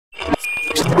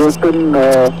Houston,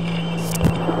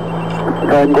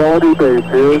 Tranquility Base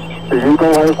here. The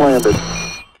Eagle has landed.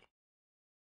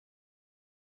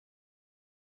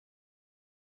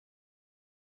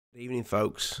 Good evening,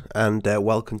 folks, and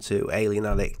welcome to Alien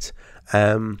Addict.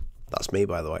 That's me,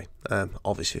 by the way.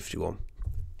 Obvious 51,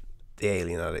 the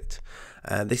Alien Addict.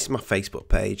 This is my Facebook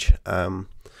page.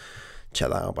 Check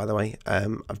that out, by the way.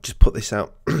 I've just put this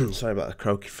out. Sorry about the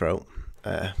croaky throat.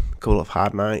 A couple of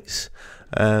hard nights.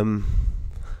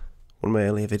 One of my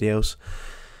earlier videos,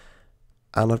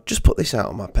 and I've just put this out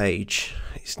on my page.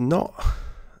 It's not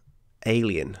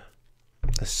alien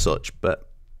as such, but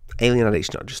Alien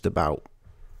Addict's not just about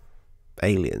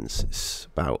aliens. It's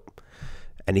about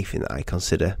anything that I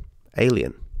consider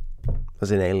alien,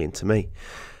 as in alien to me.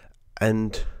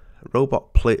 And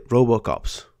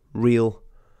RoboCops, real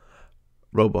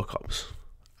RoboCops.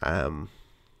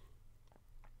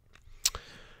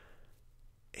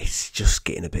 It's just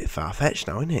getting a bit far-fetched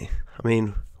now, isn't it? I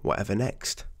mean, whatever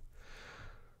next?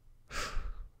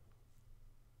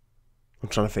 I'm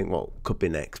trying to think what could be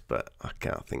next, but I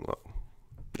can't think what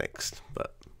next.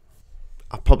 But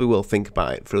I probably will think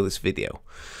about it through this video.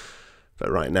 But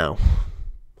right now,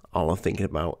 all I'm thinking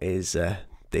about is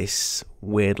this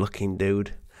weird-looking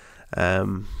dude.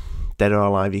 Dead or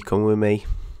alive, you come with me.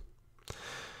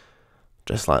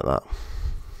 Just like that.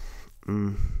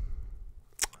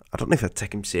 I don't know if I'd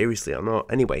take him seriously or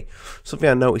not. Anyway, something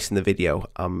I noticed in the video.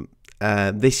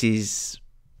 They're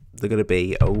going to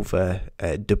be over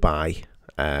Dubai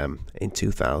in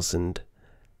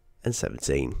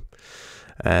 2017.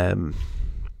 And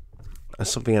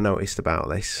something I noticed about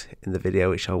this in the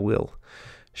video, which I will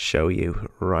show you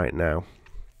right now.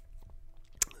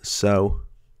 So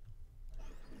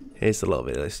here's a little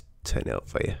bit. Let's turn it up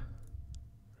for you.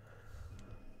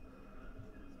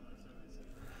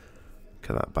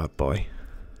 Look at that bad boy.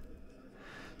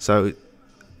 So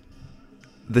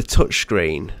the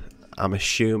touchscreen, I'm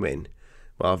assuming,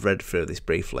 well, I've read through this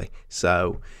briefly.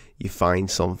 So you find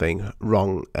something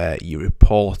wrong, you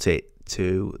report it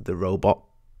to the robot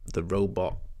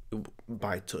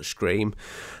by touchscreen.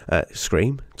 I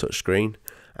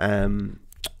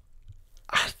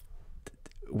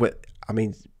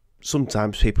mean,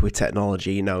 sometimes people with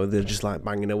technology, you know, they're just like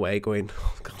banging away, going,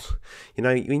 "Oh God," you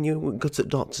know, when you go to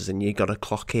doctors and you got to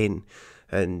clock in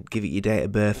and give it your date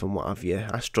of birth and what have you.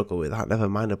 I struggle with that. Never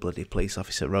mind a bloody police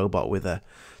officer robot with a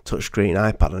touchscreen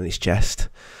iPad on his chest.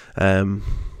 I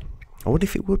wonder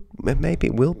if it would. Maybe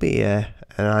it will be an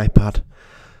iPad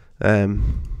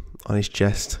on his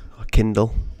chest, or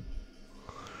Kindle.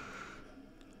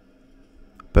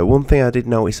 But one thing I did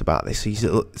notice about this,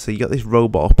 so you got this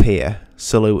robot up here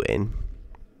saluting.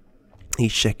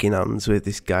 He's shaking hands with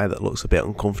this guy that looks a bit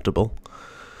uncomfortable.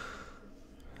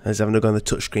 As having a go on the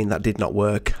touchscreen, that did not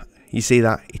work. You see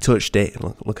that? He touched it.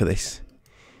 Look at this.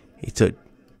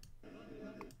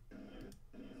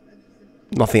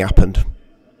 Nothing happened.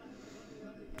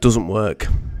 Doesn't work.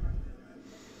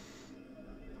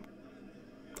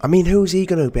 I mean, who's he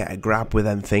going to be able to grab with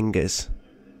them fingers?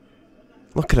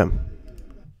 Look at him.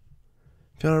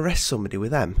 If you want to arrest somebody with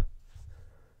them,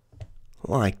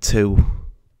 like two,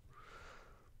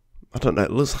 I don't know,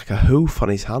 it looks like a hoof on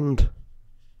his hand.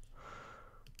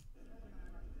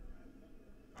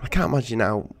 I can't imagine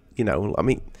how, you know, I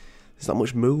mean, there's not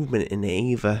much movement in it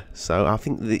either, so I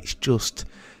think that it's just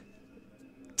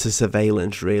to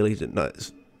surveillance, really,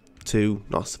 not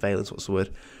surveillance, what's the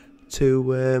word,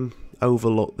 to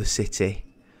overlook the city,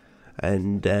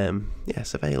 and, yeah,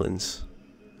 surveillance.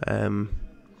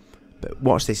 But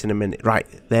watch this in a minute. Right,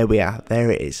 there we are.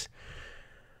 There it is.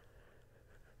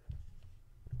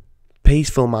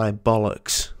 Peaceful my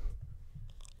bollocks.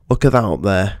 Look at that up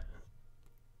there.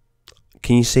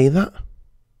 Can you see that?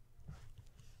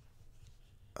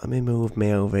 Let me move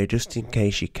me over here just in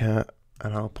case you can't.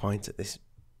 And I'll point at this.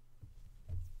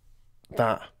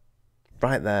 That.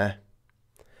 Right there.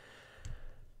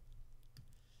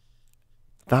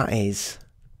 That is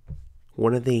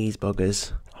one of these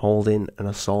buggers holding an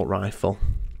assault rifle.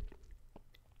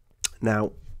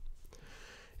 Now,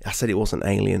 I said it wasn't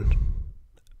alien,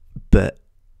 but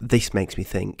this makes me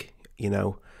think, you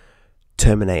know,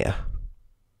 Terminator.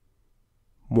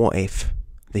 What if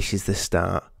this is the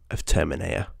start of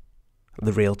Terminator?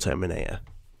 The real Terminator.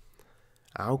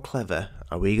 How clever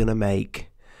are we going to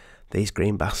make these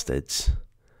green bastards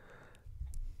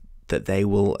that they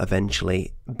will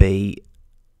eventually be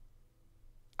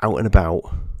out and about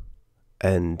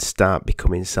and start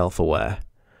becoming self-aware?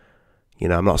 You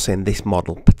know, I'm not saying this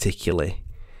model particularly,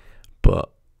 but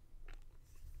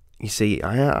you see,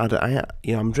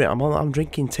 I'm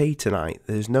drinking tea tonight.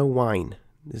 There's no wine.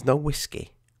 There's no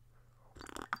whiskey.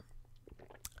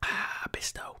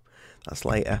 Bestow. That's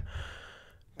later.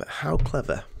 But how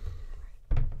clever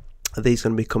are these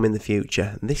going to become in the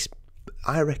future? And this,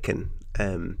 I reckon,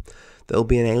 there'll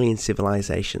be an alien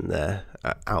civilization there,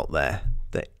 out there,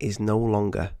 that is no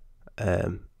longer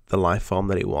the life form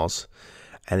that it was,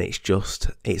 and it's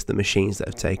the machines that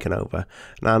have taken over.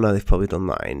 Now I know they've probably done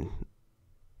that in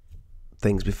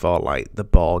things before, like the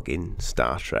Borg in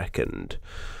Star Trek and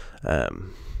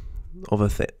other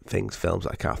things, films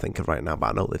that I can't think of right now, but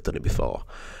I know they've done it before.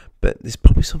 But there's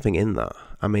probably something in that.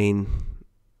 I mean,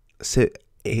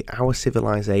 our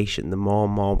civilization, the more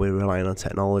and more we're relying on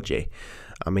technology,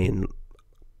 I mean,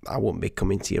 I wouldn't be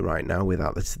coming to you right now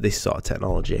without this sort of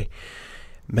technology.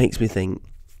 Makes me think,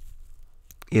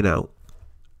 you know,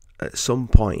 at some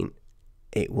point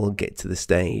it will get to the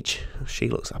stage. She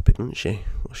looks happy, doesn't she?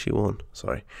 Well, she won.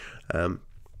 Sorry. At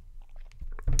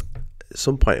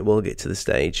some point it will get to the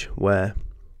stage where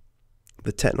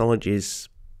the technology's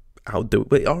outdo,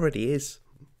 but it already is.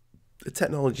 The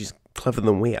technology's clever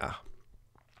than we are.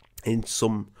 In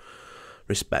some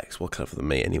respects, well, clever than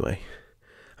me anyway.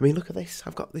 I mean, look at this.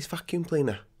 I've got this vacuum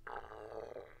cleaner.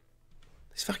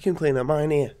 This vacuum cleaner,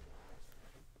 mine here.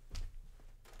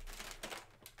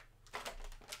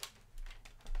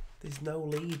 There's no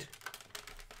lead.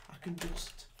 I can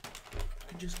just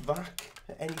vac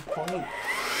at any point.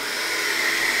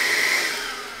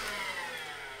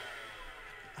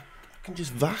 I can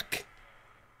just vac,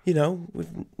 you know,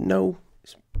 with no.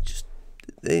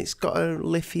 It's got a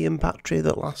lithium battery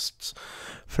that lasts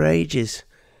for ages.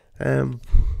 You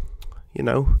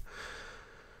know,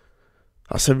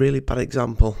 that's a really bad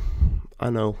example. I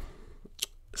know.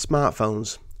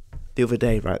 Smartphones. The other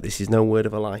day, right, this is no word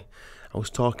of a lie, I was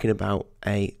talking about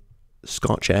a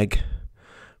Scotch egg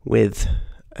with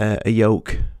a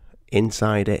yolk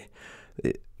inside it.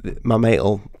 My mate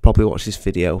will probably watch this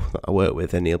video that I work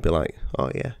with, and he'll be like,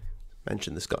 oh yeah,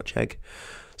 mention the Scotch egg.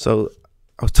 So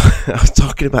I was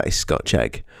talking about his Scotch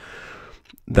egg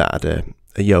that had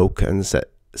a yolk, and said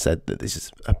that this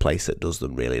is a place that does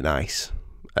them really nice,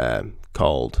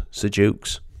 called Sir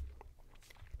Duke's.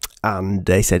 And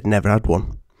they said never had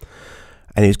one.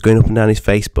 And he was going up and down his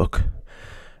Facebook,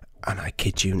 and I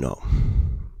kid you not,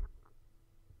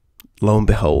 lo and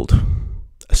behold,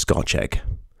 a Scotch egg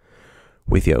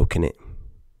with yolk in it,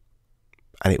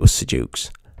 and it was Sir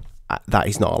Duke's. That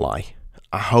is not a lie.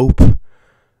 I hope,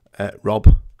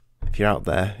 Rob, if you're out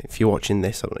there, if you're watching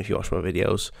this, I don't know if you watch my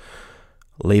videos,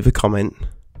 leave a comment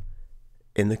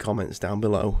in the comments down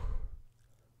below.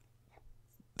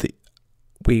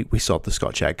 We saw the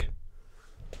Scotch egg.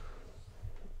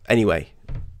 Anyway,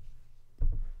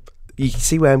 you can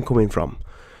see where I'm coming from.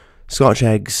 Scotch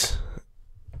eggs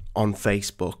on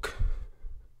Facebook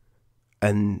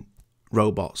and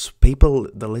robots. People,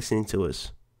 they're listening to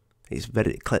us. It's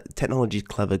very technology is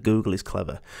clever. Google is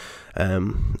clever.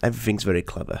 Everything's very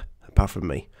clever, apart from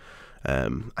me.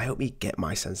 I hope you get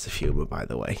my sense of humour, by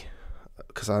the way,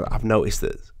 because I've noticed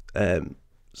that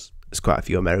there's quite a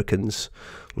few Americans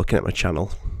looking at my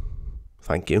channel.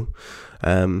 Thank you.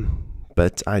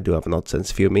 But I do have an odd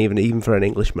sense of humour. Even for an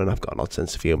Englishman, I've got an odd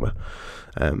sense of humour.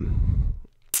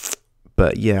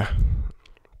 But yeah,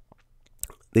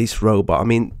 this robot, I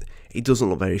mean, it doesn't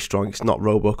look very strong. It's not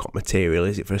RoboCop material,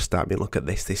 is it, for a start? I mean, look at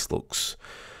this. This looks,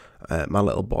 my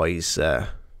little boy's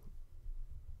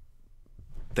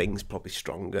things probably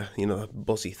stronger. You know,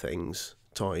 buzzy things,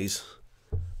 toys.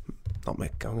 I'm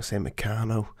going to say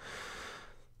Meccano.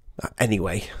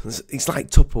 Anyway, it's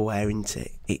like Tupperware, isn't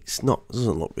it? It's not,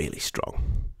 doesn't look really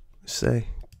strong. So,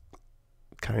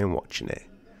 carry on watching it.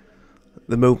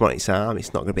 The movement on its arm,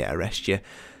 it's not going to be able to arrest you.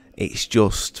 It's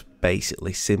just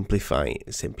basically simplifying.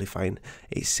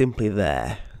 It's simply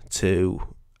there to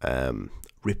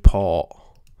report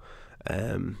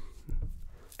an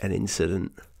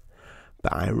incident.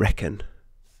 But I reckon,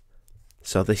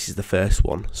 so this is the first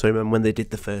one. So remember when they did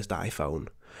the first iPhone,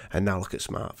 and now look at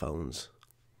smartphones.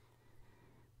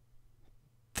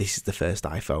 This is the first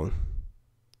iPhone.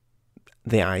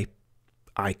 The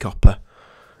iCopper.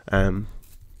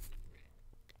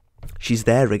 She's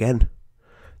there again.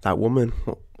 That woman.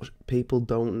 People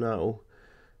don't know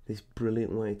this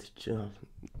brilliant way to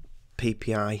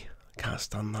PPI. Can't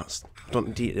stand that.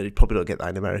 You probably don't get that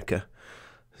in America.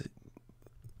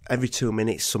 Every 2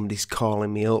 minutes somebody's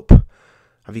calling me up.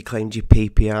 Have you claimed your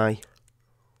PPI?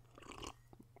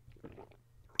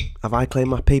 Have I claimed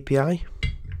my PPI?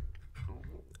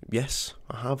 Yes,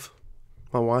 I have.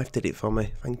 My wife did it for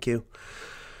me. Thank you.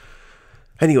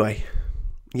 Anyway,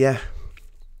 yeah.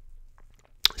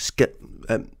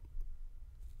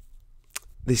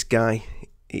 This guy,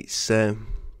 it's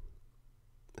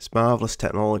marvellous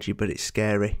technology, but it's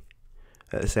scary.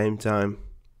 at the same time,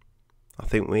 I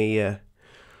think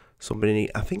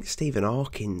I think Stephen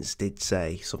Hawkins did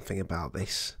say something about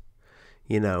this.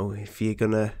 You know, if you're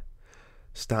gonna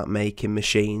start making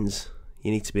machines,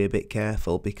 you need to be a bit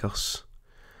careful, because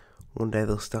one day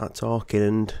they'll start talking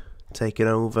and taking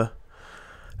over.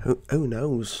 Who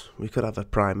knows? We could have a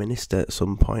prime minister at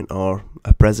some point, or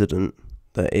a president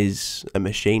that is a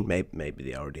machine. Maybe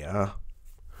they already are.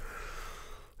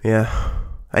 Yeah.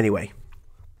 Anyway,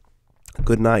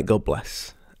 good night, God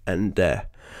bless, and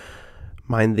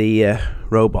mind the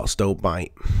robots don't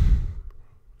bite.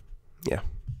 Yeah.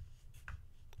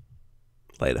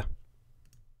 Later.